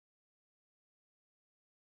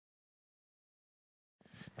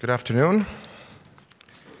Good afternoon.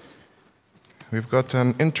 We've got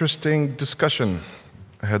an interesting discussion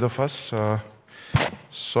ahead of us.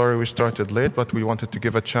 Sorry we started late, but we wanted to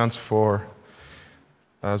give a chance for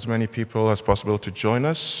as many people as possible to join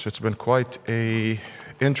us. It's been quite an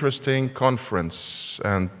interesting conference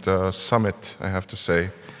and summit, I have to say.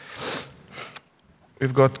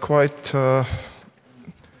 We've got quite a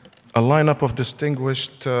lineup of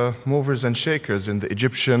distinguished movers and shakers in the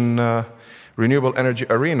Egyptian renewable energy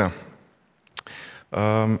arena.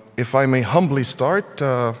 If I may humbly start,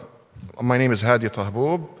 my name is Hadi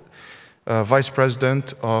Tahboob, Vice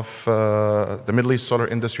President of the Middle East Solar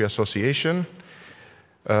Industry Association,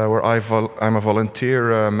 where I'm a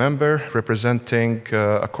volunteer member representing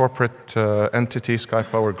a corporate entity, Sky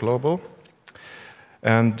Power Global.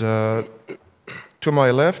 And to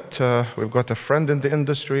my left, we've got a friend in the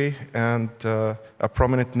industry and a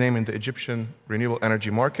prominent name in the Egyptian renewable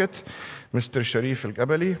energy market, Mr. Sharif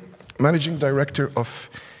El-Gabali, Managing Director of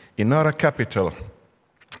Inara Capital,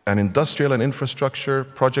 an industrial and infrastructure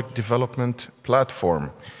project development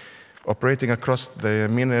platform operating across the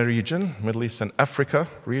MENA region, Middle East and Africa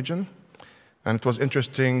region. And it was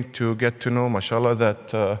interesting to get to know, mashallah,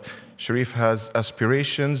 that Sharif has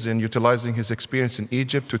aspirations in utilizing his experience in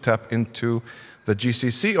Egypt to tap into the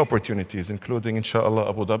GCC opportunities, including, inshallah,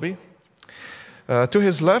 Abu Dhabi. To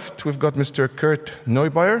his left, we've got Mr. Kurt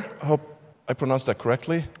Neubauer. I hope I pronounced that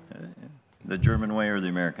correctly. The German way or the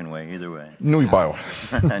American way, either way. Neubauer.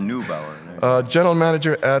 Neubauer. General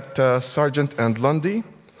Manager at Sargent and Lundy.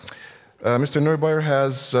 Mr. Neubauer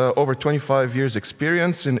has over 25 years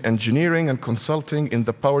experience in engineering and consulting in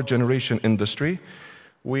the power generation industry.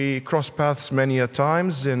 We cross paths many a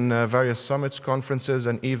times in various summits, conferences,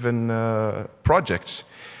 and even projects.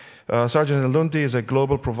 Sargent and Lundy is a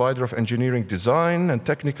global provider of engineering design and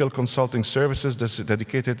technical consulting services that's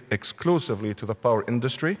dedicated exclusively to the power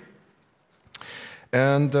industry.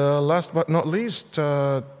 And last but not least,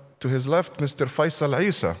 to his left, Mr. Faisal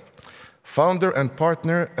Isa, founder and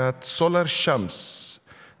partner at Solar Shams,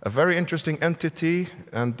 a very interesting entity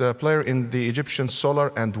and player in the Egyptian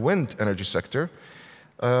solar and wind energy sector,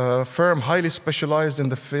 a firm highly specialized in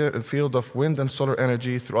the field of wind and solar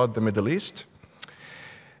energy throughout the Middle East.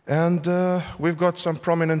 And we've got some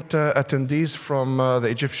prominent attendees from the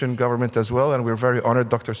Egyptian government as well, and we're very honored,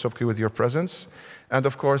 Dr. Sobki, with your presence, and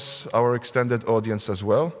of course, our extended audience as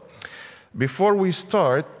well. Before we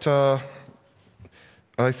start,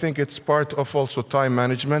 I think it's part of also time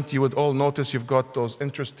management. You would all notice you've got those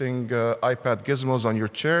interesting iPad gizmos on your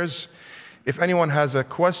chairs. If anyone has a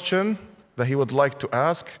question that he would like to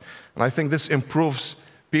ask, and I think this improves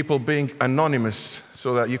people being anonymous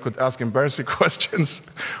so that you could ask embarrassing questions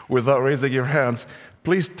without raising your hands.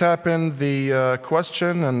 Please tap in the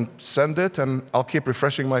question and send it, and I'll keep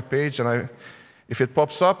refreshing my page, and if it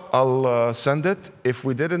pops up, I'll send it. If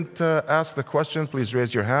we didn't ask the question, please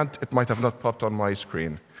raise your hand. It might have not popped on my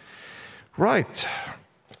screen. Right.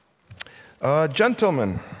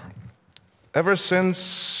 Gentlemen, ever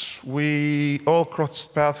since we all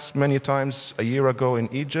crossed paths many times a year ago in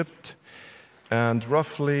Egypt, and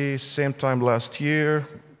roughly same time last year,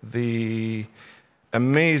 the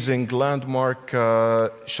amazing landmark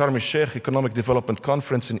Sharm el-Sheikh Economic Development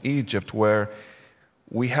Conference in Egypt, where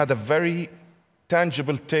we had a very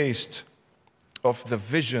tangible taste of the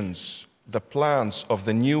visions, the plans of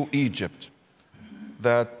the new Egypt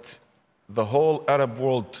that the whole Arab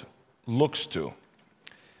world looks to.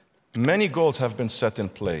 Many goals have been set in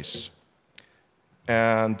place,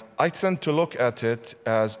 and I tend to look at it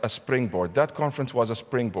as a springboard. That conference was a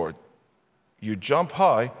springboard. You jump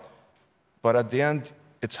high, but at the end,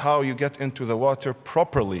 it's how you get into the water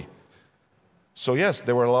properly. So yes,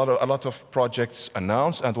 there were a lot of projects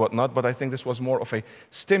announced and whatnot, but I think this was more of a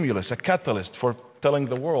stimulus, a catalyst for telling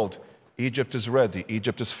the world, Egypt is ready,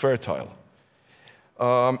 Egypt is fertile.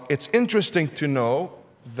 It's interesting to know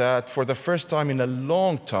that for the first time in a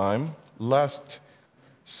long time, last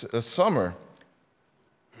summer,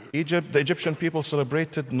 the Egyptian people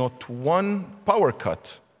celebrated not one power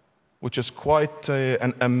cut, which is quite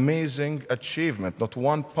an amazing achievement, not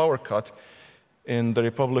one power cut in the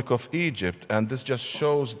Republic of Egypt. And this just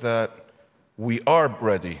shows that we are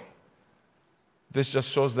ready. This just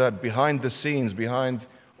shows that behind the scenes, behind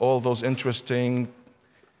all those interesting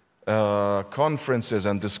conferences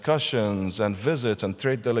and discussions and visits and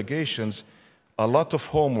trade delegations, a lot of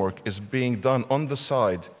homework is being done on the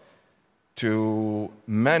side to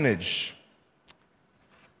manage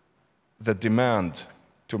the demand,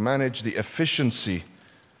 to manage the efficiency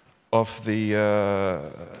of the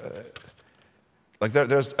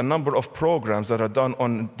there's a number of programs that are done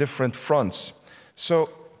on different fronts. So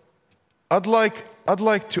I'd like I'd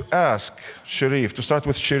like to ask Sherif, to start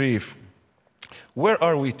with Sherif, where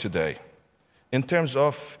are we today in terms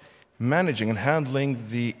of managing and handling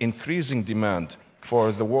the increasing demand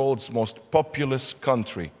for the world's most populous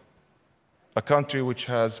country, a country which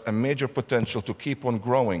has a major potential to keep on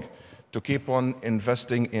growing, to keep on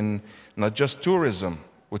investing in not just tourism,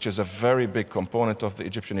 which is a very big component of the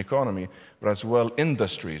Egyptian economy, but as well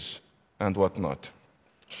industries and whatnot?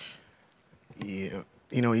 Yeah,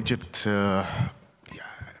 you know, Egypt,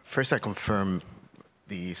 first I confirm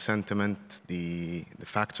the sentiment, the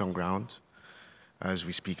facts on ground as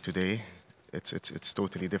we speak today. It's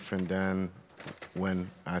totally different than when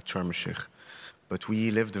at Sharm el-Sheikh. But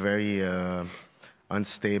we lived very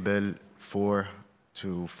unstable 4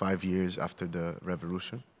 to 5 years after the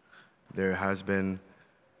revolution. There has been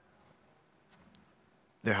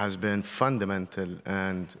fundamental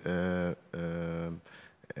and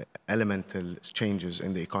elemental changes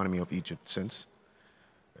in the economy of Egypt since,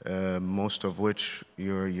 most of which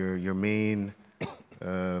your main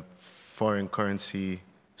foreign currency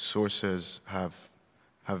sources have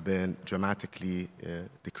been dramatically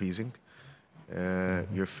decreasing.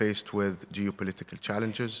 You're faced with geopolitical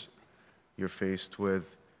challenges. You're faced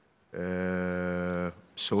with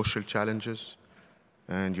social challenges,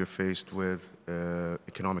 and you're faced with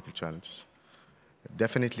economical challenges.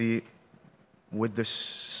 Definitely, with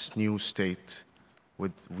this new state,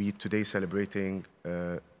 with we today celebrating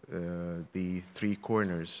the 3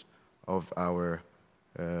 corners of our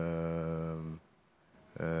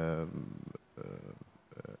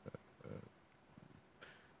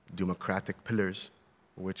democratic pillars,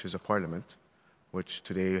 which is a parliament, which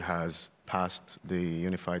today has passed the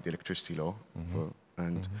unified electricity law.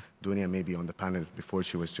 And Dunia may be on the panel before,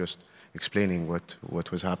 she was just explaining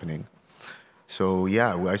what was happening. So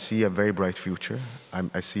yeah, I see a very bright future.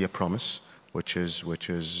 I see a promise, which is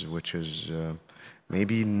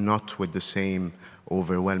maybe not with the same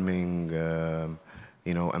overwhelming,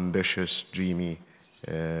 you know, ambitious, dreamy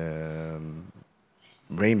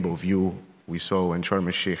rainbow view we saw in Sharm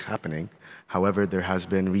el-Sheikh happening. However, there has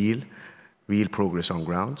been real progress on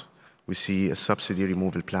ground. We see a subsidy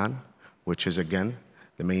removal plan, which is again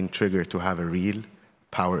the main trigger to have a real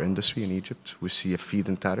power industry in Egypt. We see a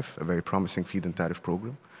feed-in tariff, a very promising feed-in tariff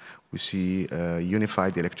program. We see a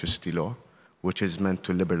unified electricity law, which is meant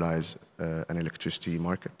to liberalize an electricity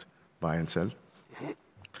market, buy and sell.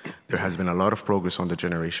 There has been a lot of progress on the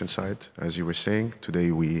generation side, as you were saying.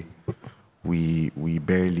 Today we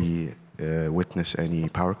barely witness any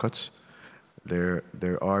power cuts. There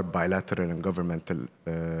are bilateral and governmental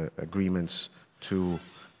agreements to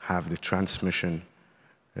have the transmission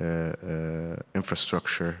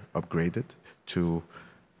infrastructure upgraded to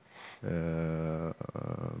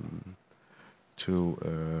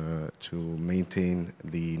maintain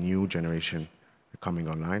the new generation coming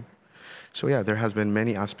online. So yeah, there has been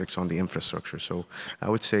many aspects on the infrastructure. So I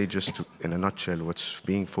would say, just to, in a nutshell, what's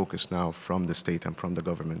being focused now from the state and from the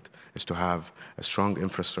government is to have a strong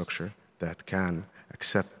infrastructure that can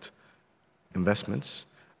accept investments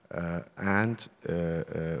and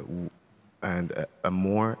a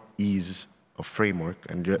more ease of framework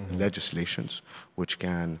and legislations which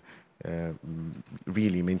can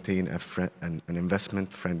really maintain an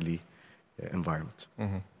investment-friendly environment.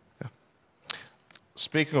 Yeah.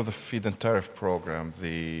 Speaking of the feed-in tariff program,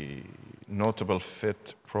 the notable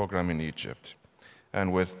FIT program in Egypt,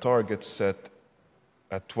 and with targets set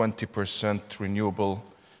at 20% renewable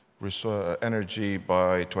energy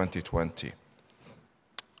by 2020.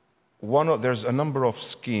 There's a number of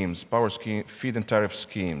schemes, power scheme, feed-in tariff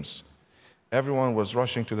schemes. Everyone was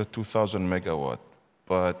rushing to the 2,000 megawatt,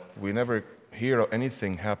 but we never hear of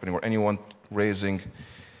anything happening or anyone raising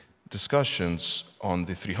discussions on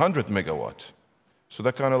the 300 megawatt. So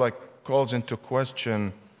that kind of like calls into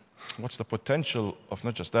question what's the potential of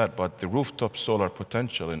not just that, but the rooftop solar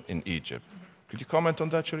potential in Egypt. Could you comment on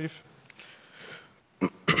that, Sherif?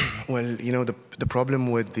 Well, you know, the problem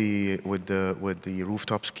with the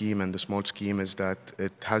rooftop scheme and the small scheme is that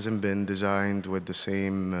it hasn't been designed with the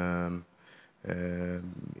same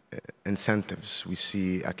incentives we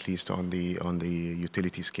see, at least on the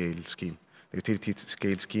utility scale scheme. The utility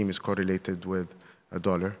scale scheme is correlated with a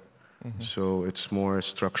dollar, so it's more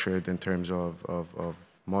structured in terms of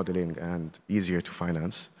modeling and easier to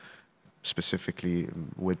finance, specifically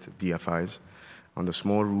with DFIs. On the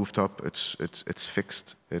small rooftop, it's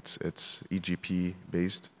fixed. It's EGP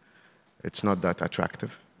based. It's not that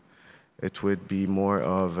attractive. It would be more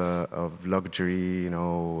of luxury, you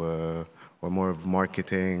know, or more of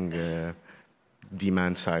marketing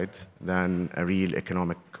demand side than a real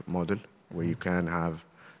economic model where you can have,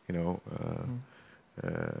 you know,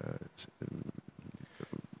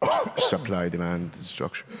 supply-demand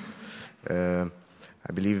structure.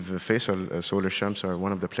 I believe Faisal, Solar Shams are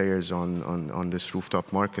one of the players on this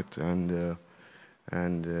rooftop market, and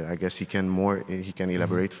I guess he can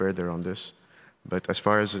elaborate further on this. But as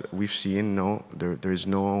far as we've seen, no, there is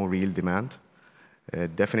no real demand.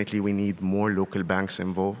 Definitely we need more local banks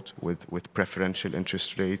involved with preferential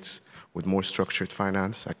interest rates, with more structured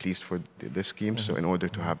finance, at least for this scheme, so in order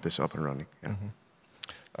to have this up and running.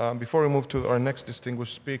 Yeah. Before we move to our next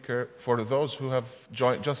distinguished speaker, for those who have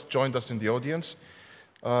just joined us in the audience,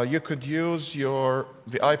 you could use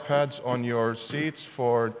the iPads on your seats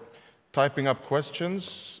for typing up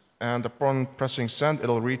questions, and upon pressing send,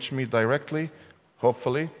 it'll reach me directly,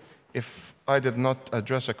 hopefully. If I did not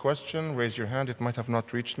address a question, raise your hand, it might have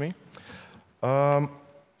not reached me.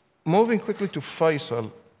 Moving quickly to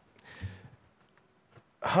Faisal,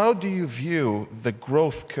 how do you view the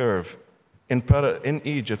growth curve in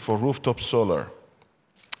Egypt for rooftop solar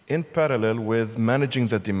in parallel with managing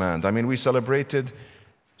the demand? I mean, we celebrated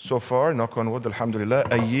so far, knock on wood, alhamdulillah,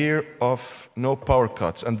 a year of no power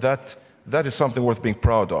cuts, and that is something worth being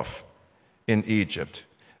proud of in Egypt.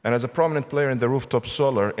 And as a prominent player in the rooftop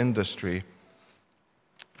solar industry,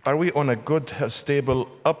 are we on a good, stable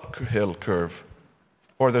uphill curve,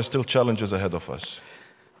 or are there still challenges ahead of us?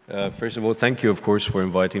 First of all, thank you, of course, for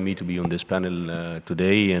inviting me to be on this panel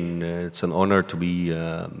today, and it's an honor to be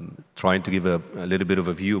trying to give a little bit of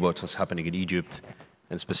a view about what's happening in Egypt,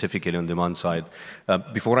 and specifically on the demand side.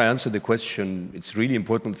 Before I answer the question, it's really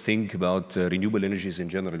important to think about renewable energies in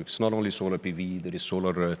general. It's not only solar PV, there is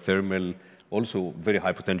solar thermal, also very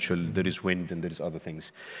high potential, there is wind, and there is other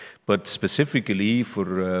things. But specifically for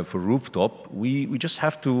rooftop, we just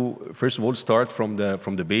have to, first of all, start from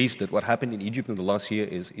the base that what happened in Egypt in the last year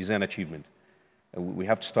is an achievement. We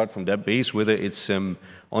have to start from that base, whether it's on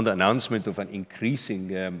the announcement of an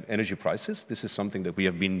increasing energy prices. This is something that we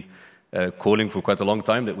have been calling for quite a long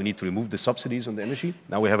time, that we need to remove the subsidies on the energy.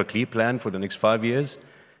 Now we have a clear plan for the next 5 years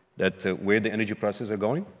that where the energy prices are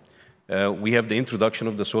going. We have the introduction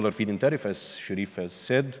of the solar feed-in tariff, as Sharif has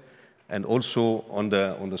said, and also on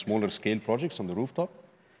the smaller scale projects on the rooftop.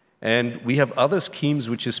 And we have other schemes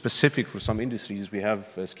which is specific for some industries. We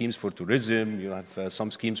have schemes for tourism, you have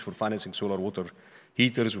some schemes for financing solar water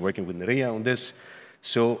heaters. We're working with Nerea on this.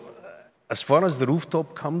 So as far as the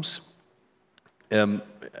rooftop comes,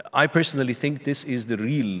 I personally think this is the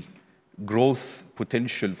real growth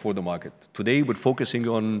potential for the market. Today we're focusing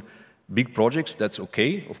on big projects. That's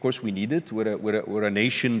okay. Of course, we need it. We're a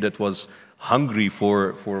nation that was hungry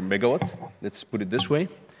for megawatt. Let's put it this way.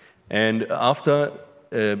 And after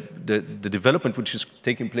the development which is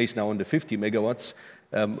taking place now on the 50 megawatts,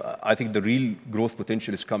 I think the real growth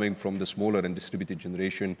potential is coming from the smaller and distributed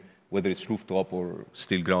generation, whether it's rooftop or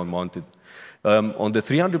still ground mounted. On the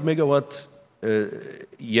 300 megawatts,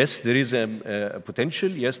 yes, there is a potential.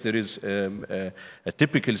 Yes, there is a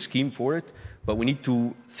typical scheme for it, but we need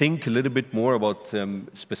to think a little bit more about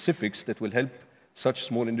specifics that will help such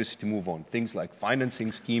small industry to move on. Things like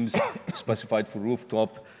financing schemes specified for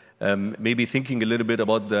rooftop, maybe thinking a little bit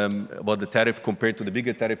about the tariff compared to the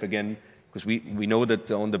bigger tariff again, because we know that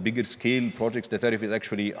on the bigger scale projects, the tariff is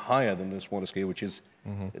actually higher than the smaller scale, which is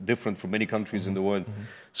different from many countries in the world.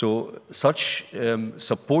 So such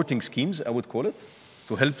supporting schemes, I would call it,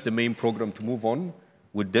 to help the main program to move on,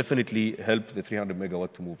 would definitely help the 300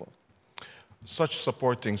 megawatt to move on. Such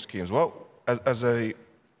supporting schemes. Well, as a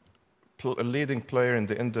leading player in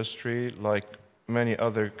the industry, like many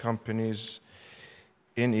other companies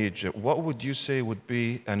in Egypt, what would you say would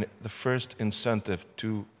be the first incentive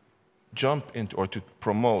to jump into or to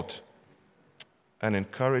promote an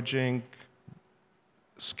encouraging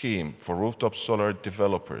scheme for rooftop solar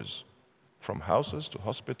developers, from houses to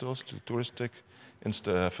hospitals to touristic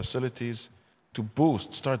facilities, to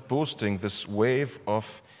start boosting this wave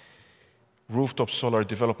of rooftop solar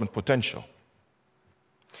development potential?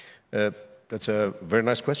 That's a very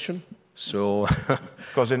nice question. So,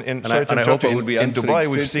 because in Dubai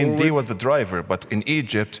we've seen DEWA the driver, but in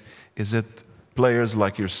Egypt, is it players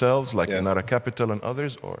like yourselves, like Enara Capital and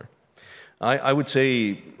others, or? I would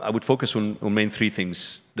say I would focus on main three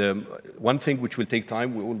things. The one thing which will take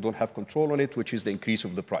time, we all don't have control on it, which is the increase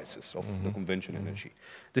of the prices of the conventional energy.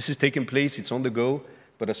 This is taking place, it's on the go,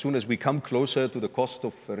 but as soon as we come closer to the cost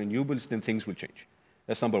of renewables, then things will change.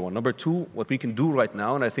 That's number one. Number two, what we can do right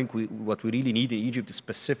now, and I think what we really need in Egypt is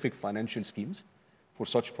specific financial schemes for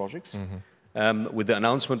such projects. With the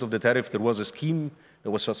announcement of the tariff, there was a scheme that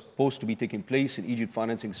was supposed to be taking place in Egypt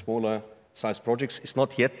financing smaller size projects. It's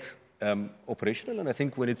not yet operational, and I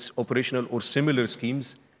think when it's operational or similar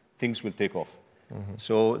schemes, things will take off.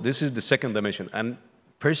 So this is the second dimension. And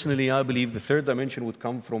Personally, I believe the third dimension would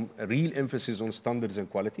come from a real emphasis on standards and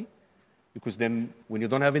quality, because then when you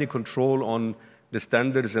don't have any control on the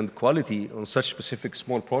standards and quality on such specific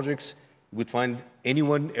small projects, you would find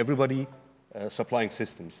anyone, everybody supplying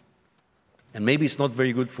systems. And maybe it's not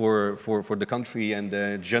very good for the country and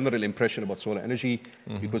the general impression about solar energy,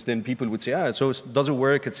 because then people would say, so it doesn't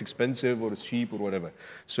work, it's expensive or it's cheap or whatever.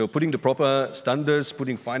 So putting the proper standards,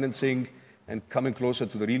 putting financing, and coming closer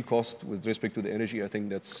to the real cost with respect to the energy, I think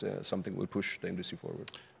that's something will push the industry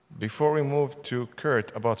forward. Before we move to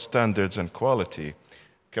Kurt about standards and quality,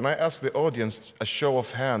 can I ask the audience a show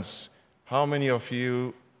of hands, how many of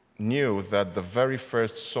you knew that the very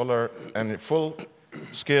first solar and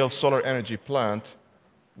full-scale solar energy plant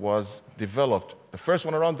was developed? The first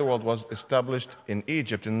one around the world was established in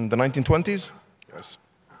Egypt in the 1920s? Yes.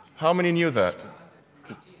 How many knew that?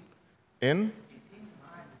 In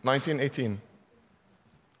 1918.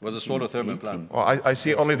 Was a solar thermal plant. Well, I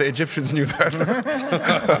see only the Egyptians knew that.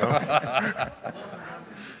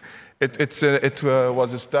 It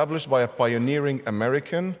was established by a pioneering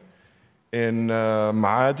American in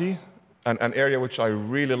Maadi, an area which I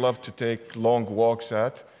really love to take long walks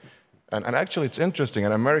at. And actually, it's interesting.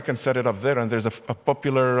 An American set it up there, and there's a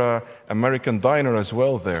popular American diner as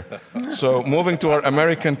well there. So moving to our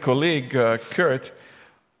American colleague, Kurt,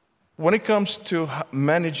 when it comes to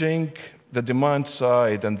managing the demand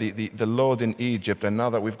side and the load in Egypt, and now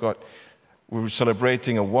that we're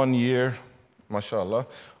celebrating a 1 year, mashallah,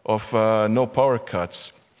 of no power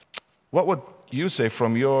cuts, what would you say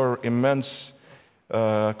from your immense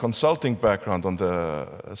consulting background on the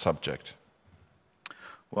subject?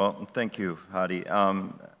 Well, thank you, Hadi.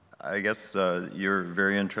 I guess your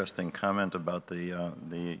very interesting comment about the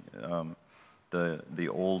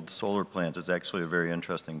old solar plant is actually a very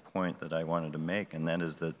interesting point that I wanted to make, and that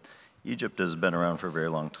is that Egypt has been around for a very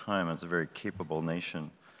long time. It's a very capable nation.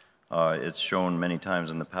 It's shown many times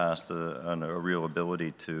in the past a real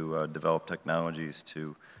ability to develop technologies,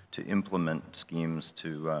 to implement schemes,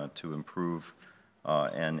 to improve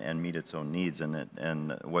and meet its own needs.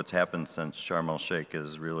 And what's happened since Sharm el-Sheikh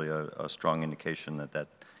is really a strong indication that that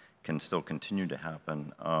can still continue to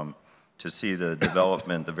happen. To see the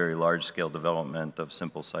development, the very large-scale development of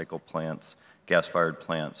simple cycle plants, gas-fired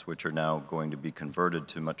plants, which are now going to be converted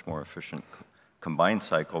to much more efficient combined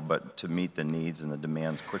cycle, but to meet the needs and the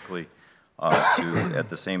demands quickly, to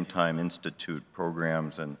at the same time institute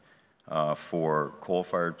programs and for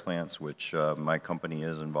coal-fired plants, which my company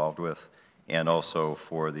is involved with, and also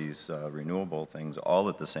for these renewable things all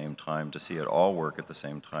at the same time. To see it all work at the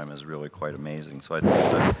same time is really quite amazing. So I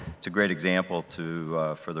think it's a great example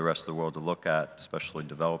for the rest of the world to look at, especially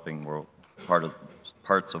developing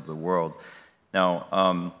parts of the world.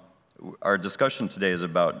 Now, our discussion today is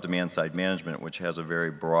about demand-side management, which has a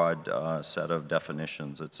very broad set of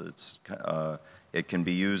definitions. It can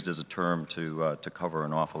be used as a term to cover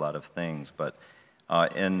an awful lot of things, but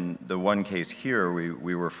in the one case here,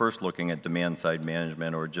 we were first looking at demand-side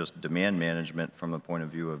management or just demand management from the point of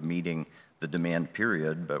view of meeting the demand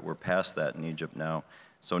period, but we're past that in Egypt now.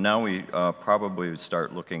 So now we probably would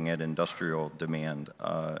start looking at industrial demand.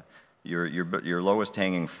 Your lowest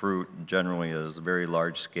hanging fruit generally is very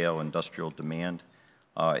large-scale industrial demand.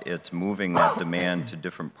 It's moving that demand to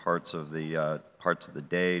different parts of the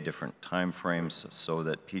day, different time frames, so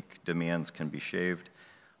that peak demands can be shaved,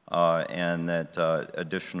 and that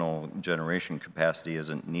additional generation capacity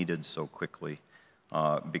isn't needed so quickly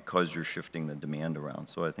because you're shifting the demand around.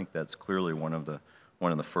 So I think that's clearly one of the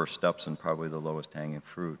first steps and probably the lowest hanging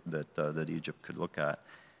fruit that Egypt could look at.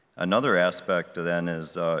 Another aspect then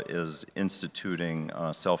is instituting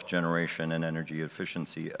self-generation and energy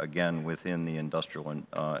efficiency, again, within the industrial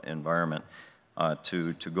environment,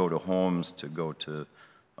 to go to homes, to go to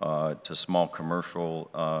small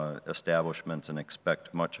commercial establishments and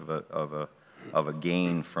expect much of a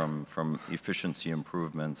gain from efficiency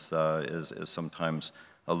improvements is sometimes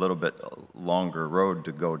a little bit longer road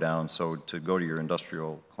to go down. So to go to your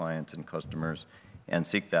industrial clients and customers and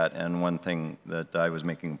seek that. And one thing that I was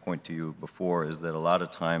making a point to you before is that a lot of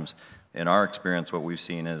times, in our experience, what we've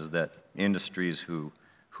seen is that industries who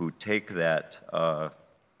take that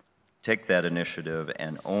initiative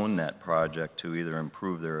and own that project to either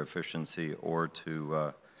improve their efficiency or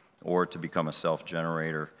to become a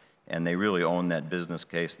self-generator, and they really own that business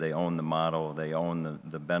case, they own the model, they own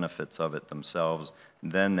the benefits of it themselves,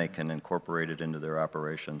 then they can incorporate it into their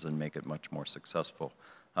operations and make it much more successful.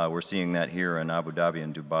 We're seeing that here in Abu Dhabi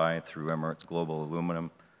and Dubai through Emirates Global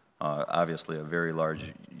Aluminum, obviously a very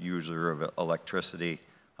large user of electricity,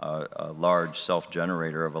 a large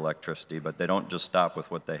self-generator of electricity, but they don't just stop with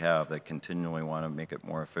what they have. They continually want to make it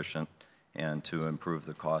more efficient and to improve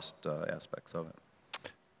the cost aspects of it.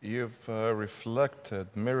 You've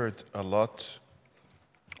mirrored a lot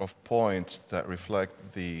of points that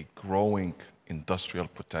reflect the growing industrial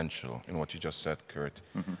potential in what you just said, Kurt.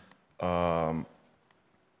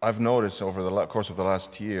 I've noticed over the course of the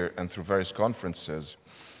last year and through various conferences,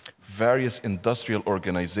 various industrial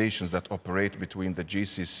organizations that operate between the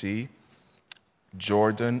GCC,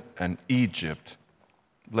 Jordan, and Egypt.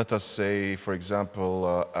 Let us say, for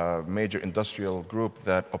example, a major industrial group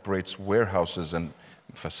that operates warehouses and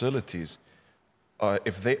facilities.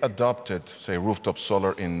 If they adopted, say, rooftop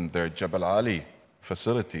solar in their Jabal Ali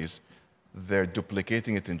facilities, they're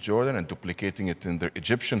duplicating it in Jordan and duplicating it in their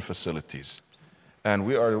Egyptian facilities. And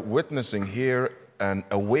we are witnessing here an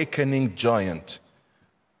awakening giant,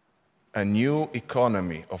 a new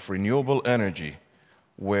economy of renewable energy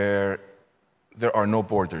where there are no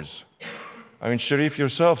borders. I mean, Sharif,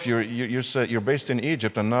 yourself, you're based in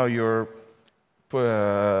Egypt, and now you're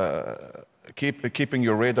keeping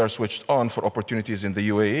your radar switched on for opportunities in the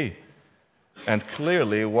UAE. And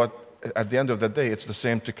clearly, at the end of the day, it's the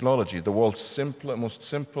same technology, the world's most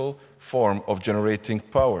simple form of generating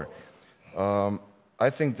power. I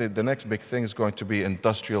think that the next big thing is going to be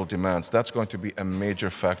industrial demands. That's going to be a major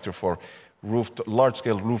factor for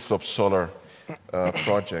large-scale rooftop solar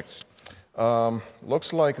projects.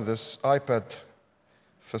 Looks like this iPad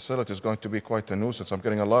facility is going to be quite a nuisance. I'm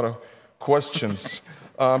getting a lot of questions.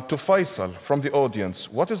 To Faisal, from the audience,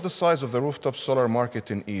 what is the size of the rooftop solar market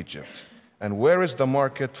in Egypt? And where is the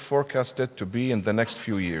market forecasted to be in the next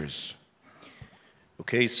few years?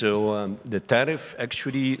 Okay, so the tariff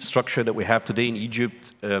actually structure that we have today in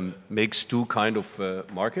Egypt makes two kind of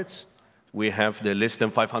markets. We have the less than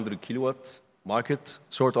 500 kilowatt market,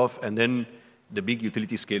 sort of, and then the big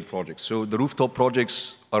utility scale projects. So the rooftop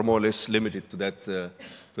projects are more or less limited to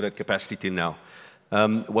that capacity till now.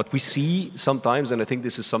 What we see sometimes, and I think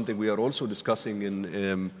this is something we are also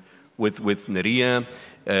discussing with Nerea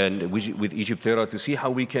and with Egyptera to see how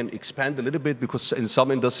we can expand a little bit, because in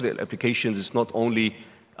some industrial applications it's not only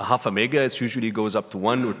a half a mega, it usually goes up to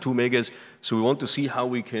 1 or 2 megas. So we want to see how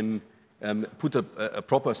we can put a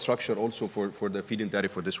proper structure also for the feed-in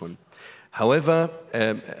tariff for this one. However,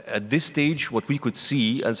 at this stage, what we could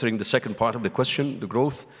see, answering the second part of the question, the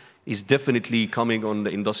growth is definitely coming on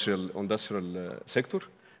the industrial sector.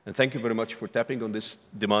 And thank you very much for tapping on this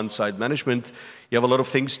demand-side management. You have a lot of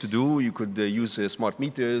things to do. You could use smart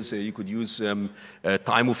meters. You could use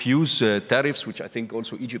time-of-use tariffs, which I think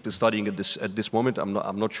also Egypt is studying at this moment. I'm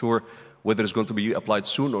not sure whether it's going to be applied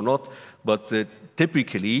soon or not. But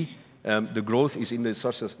typically, the growth is in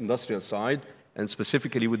the industrial side, and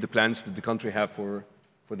specifically with the plans that the country have for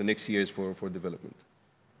the next years for development.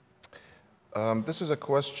 This is a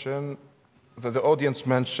question that the audience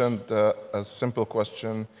mentioned, a simple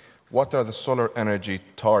question. What are the solar energy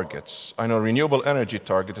targets? I know renewable energy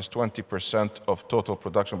target is 20% of total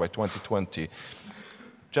production by 2020.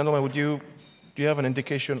 Gentlemen, do you have an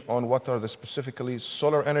indication on what are the specifically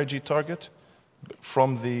solar energy target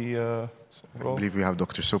from the I believe we have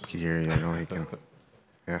Dr. Sobki here. You know, he can.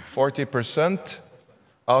 Yeah. 40%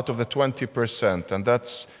 out of the 20%, and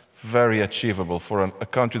that's very achievable for a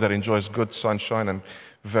country that enjoys good sunshine and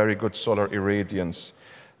very good solar irradiance.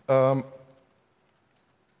 Are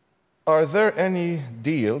there any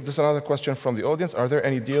deals, this is another question from the audience, are there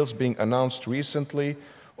any deals being announced recently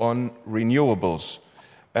on renewables?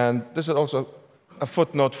 And this is also a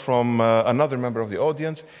footnote from another member of the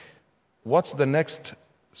audience. What's the next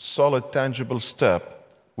solid, tangible step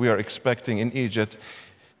we are expecting in Egypt?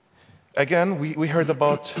 Again, we heard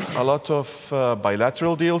about a lot of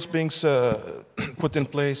bilateral deals being put in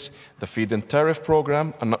place, the feed-in tariff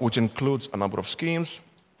program, which includes a number of schemes,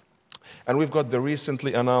 and we've got the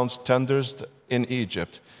recently announced tenders in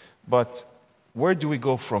Egypt. But where do we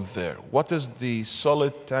go from there? What is the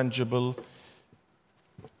solid, tangible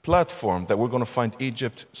platform that we're going to find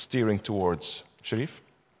Egypt steering towards? Sharif?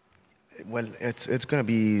 Well, it's going to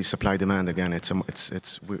be supply-demand again.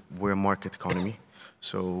 We're a market economy.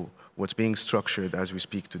 So what's being structured as we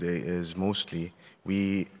speak today is mostly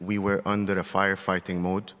we were under a firefighting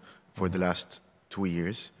mode for the last 2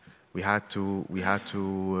 years. We had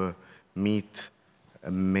to meet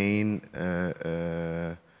a main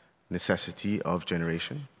necessity of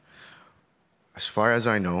generation. As far as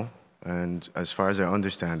I know, and as far as I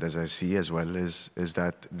understand, as I see as well, is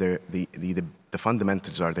that the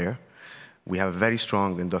fundamentals are there. We have a very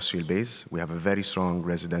strong industrial base. We have a very strong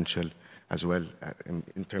residential as well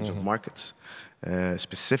in terms of markets.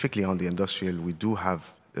 Specifically on the industrial, we do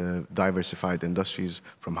have diversified industries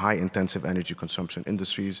from high intensive energy consumption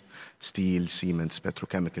industries, steel, cements,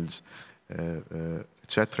 petrochemicals,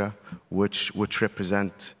 etc., which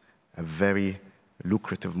represent a very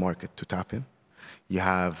lucrative market to tap in. You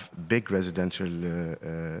have big residential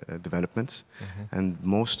developments, and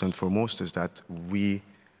most and foremost is that we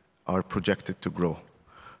are projected to grow.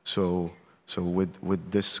 So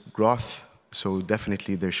with this growth, so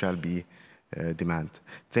definitely there shall be demand.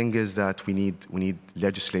 Thing is that we need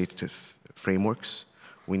legislative frameworks,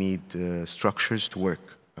 we need structures to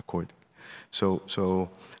work according. So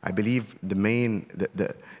I believe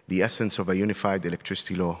the essence of a unified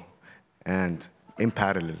electricity law and in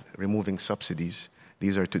parallel removing subsidies,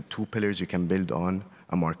 these are two pillars you can build on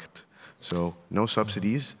a market. So no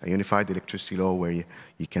subsidies, a unified electricity law where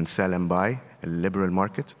you can sell and buy, a liberal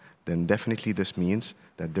market, then definitely this means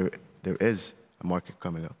that there is a market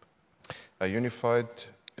coming up. A unified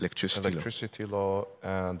electricity law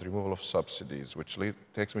and removal of subsidies, which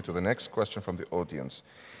takes me to the next question from the audience.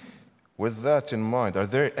 With that in mind, are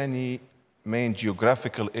there any main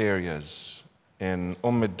geographical areas in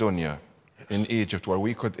Dunya, in Egypt, where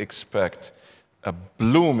we could expect a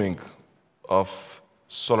blooming of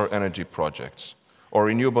solar energy projects or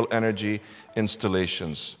renewable energy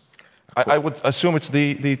installations? I would assume it's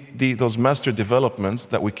those master developments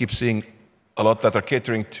that we keep seeing a lot that are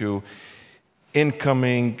catering to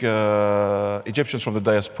incoming Egyptians from the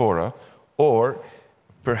diaspora, or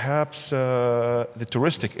perhaps the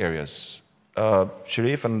touristic areas.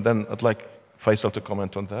 Sharif, and then I'd like Faisal to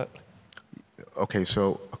comment on that. Okay,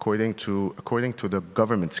 so according to the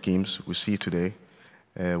government schemes we see today,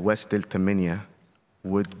 West Delta Minya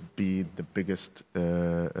would be the biggest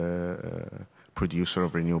producer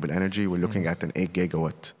of renewable energy. We're looking at an 8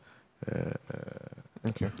 gigawatt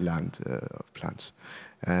land plants.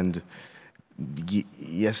 And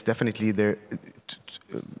yes, definitely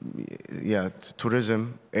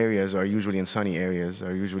tourism areas are usually in sunny areas,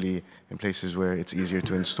 are usually in places where it's easier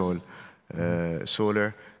to install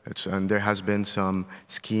solar. And there has been some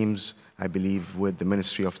schemes, I believe, with the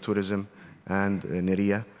Ministry of Tourism and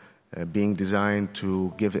NERIA being designed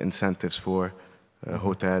to give incentives for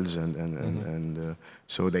hotels and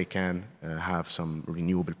so they can have some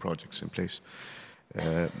renewable projects in place.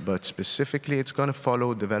 But specifically, it's going to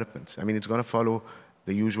follow development. I mean, it's going to follow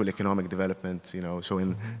the usual economic development, you know. So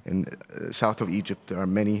in south of Egypt, there are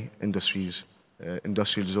many industries,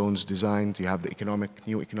 industrial zones designed. You have the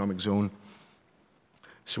new economic zone,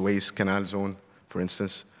 Suez Canal Zone, for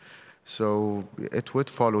instance. So it would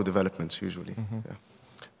follow developments usually. Yeah.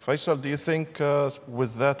 Faisal, do you think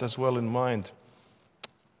with that as well in mind,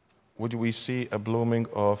 would we see a blooming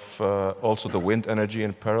of also the wind energy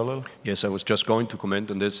in parallel? Yes, I was just going to comment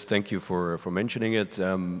on this. Thank you for mentioning it.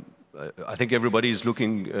 I think everybody is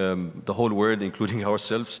looking, the whole world, including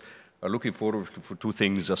ourselves, are looking forward for two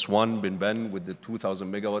things. Aswan, Benban, with the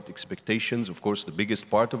 2,000 megawatt expectations. Of course, the biggest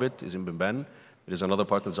part of it is in Benban. There is another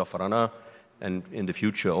part in Zafarana, and in the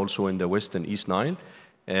future also in the West and East Nile.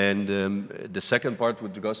 And the second part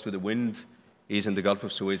with regards to the wind is in the Gulf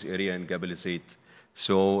of Suez area and Gabal Zayt.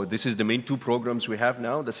 So this is the main two programs we have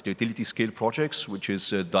now. That's the utility scale projects, which is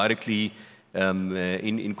directly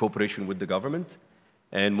in cooperation with the government.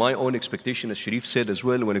 And my own expectation, as Sharif said as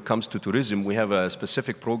well, when it comes to tourism, we have a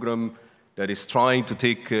specific program that is trying to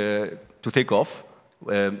take off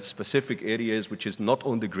specific areas which is not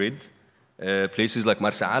on the grid. Places like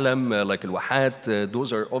Marsa Alam, like Al Wahat,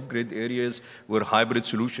 those are off-grid areas where hybrid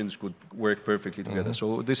solutions could work perfectly together.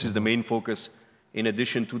 So this is the main focus. In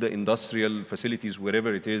addition to the industrial facilities,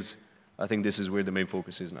 wherever it is, I think this is where the main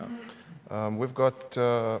focus is now.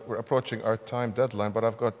 We're approaching our time deadline, but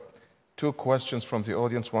I've got two questions from the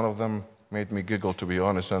audience. One of them made me giggle, to be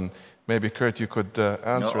honest, and maybe Kurt, you could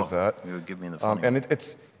answer that. You would give me the phone. And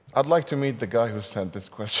I'd like to meet the guy who sent this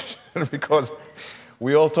question because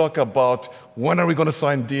we all talk about when are we going to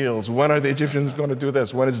sign deals? When are the Egyptians going to do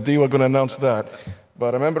this? When is DEWA going to announce that?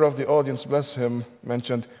 But a member of the audience, bless him,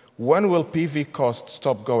 mentioned, when will PV costs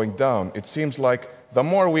stop going down? It seems like the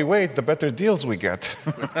more we wait, the better deals we get.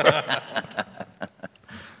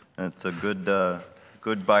 It's a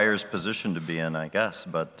good buyer's position to be in, I guess.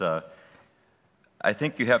 But I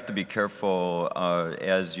think you have to be careful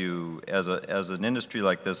as an industry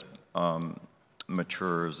like this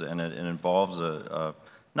matures, and it involves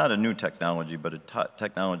not a new technology, but a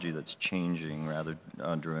technology that's changing rather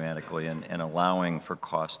dramatically and allowing for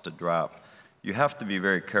costs to drop. You have to be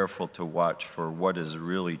very careful to watch for what is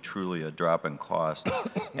really truly a drop in cost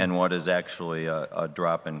and what is actually a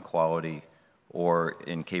drop in quality or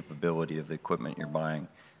in capability of the equipment you're buying.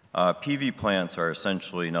 PV plants are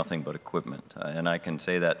essentially nothing but equipment, and I can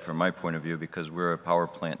say that from my point of view because we're a power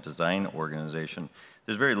plant design organization.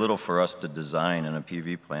 There's very little for us to design in a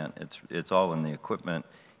PV plant. It's all in the equipment,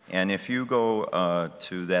 And if you go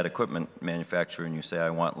to that equipment manufacturer and you say, I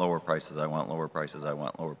want lower prices, I want lower prices, I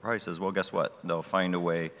want lower prices, well, guess what? They'll find a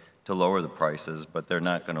way to lower the prices, but they're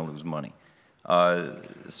not going to lose money.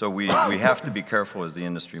 So we have to be careful as the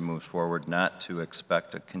industry moves forward not to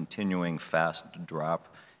expect a continuing fast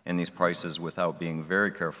drop in these prices without being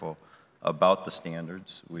very careful about the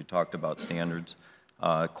standards. We talked about standards,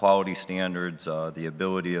 quality standards, the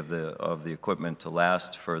ability of the equipment to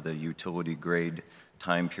last for the utility grade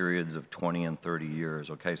time periods of 20 and 30 years,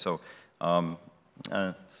 okay? So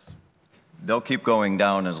they'll keep going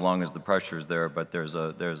down as long as the pressure is there, but there's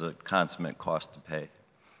a consummate cost to pay.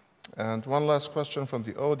 And one last question from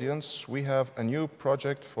the audience. We have a new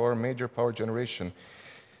project for major power generation.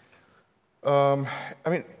 I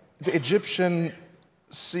mean, the Egyptian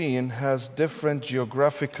scene has different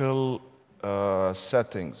geographical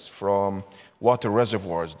settings, from water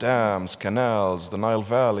reservoirs, dams, canals, the Nile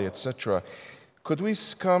Valley, etc. Could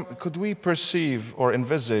we perceive or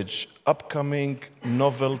envisage upcoming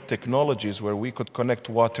novel technologies where we could connect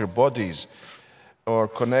water bodies or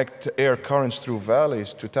connect air currents through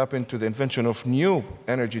valleys to tap into the invention of new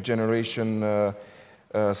energy generation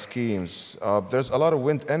schemes? There's a lot of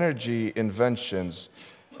wind energy inventions,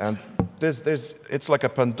 and it's like a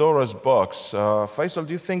Pandora's box. Faisal,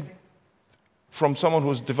 do you think, from someone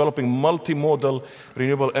who's developing multimodal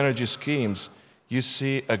renewable energy schemes, you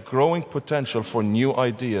see a growing potential for new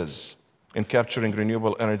ideas in capturing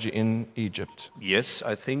renewable energy in Egypt? Yes,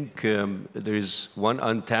 I think there is one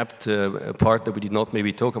untapped part that we did not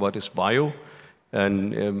maybe talk about is bio.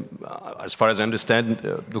 And as far as I understand,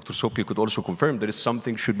 Dr. Sobki could also confirm there is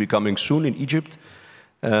something should be coming soon in Egypt.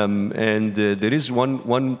 There is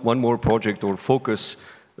one more project or focus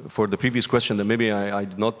for the previous question that maybe I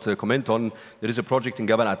did not comment on. There is a project in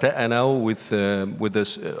Gabal Ata'a now with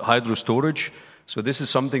this hydro storage. So this is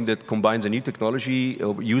something that combines a new technology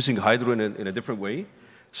of using hydro in a different way.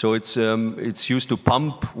 So it's used to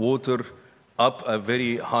pump water up a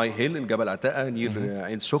very high hill in Gabal Ata'a near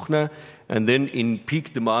Ain Sokhna, and then in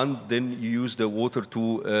peak demand, then you use the water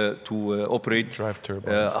to operate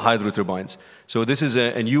hydro turbines. So this is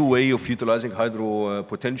a new way of utilizing hydro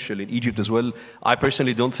potential in Egypt as well. I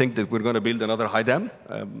personally don't think that we're going to build another high dam.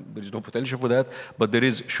 There is no potential for that, but there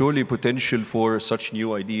is surely potential for such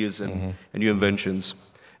new ideas and new inventions.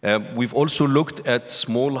 We've also looked at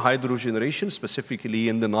small hydro generation, specifically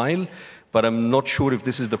in the Nile, but I'm not sure if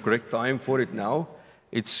this is the correct time for it now.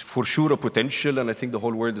 It's for sure a potential, and I think the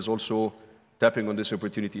whole world is also tapping on this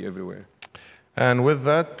opportunity everywhere. And with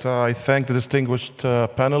that, I thank the distinguished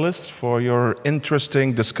panelists for your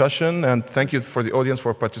interesting discussion, and thank you for the audience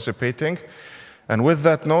for participating. And with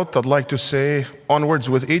that note, I'd like to say onwards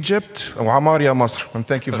with Egypt, وعمار يا مصر, and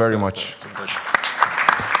thank you very much.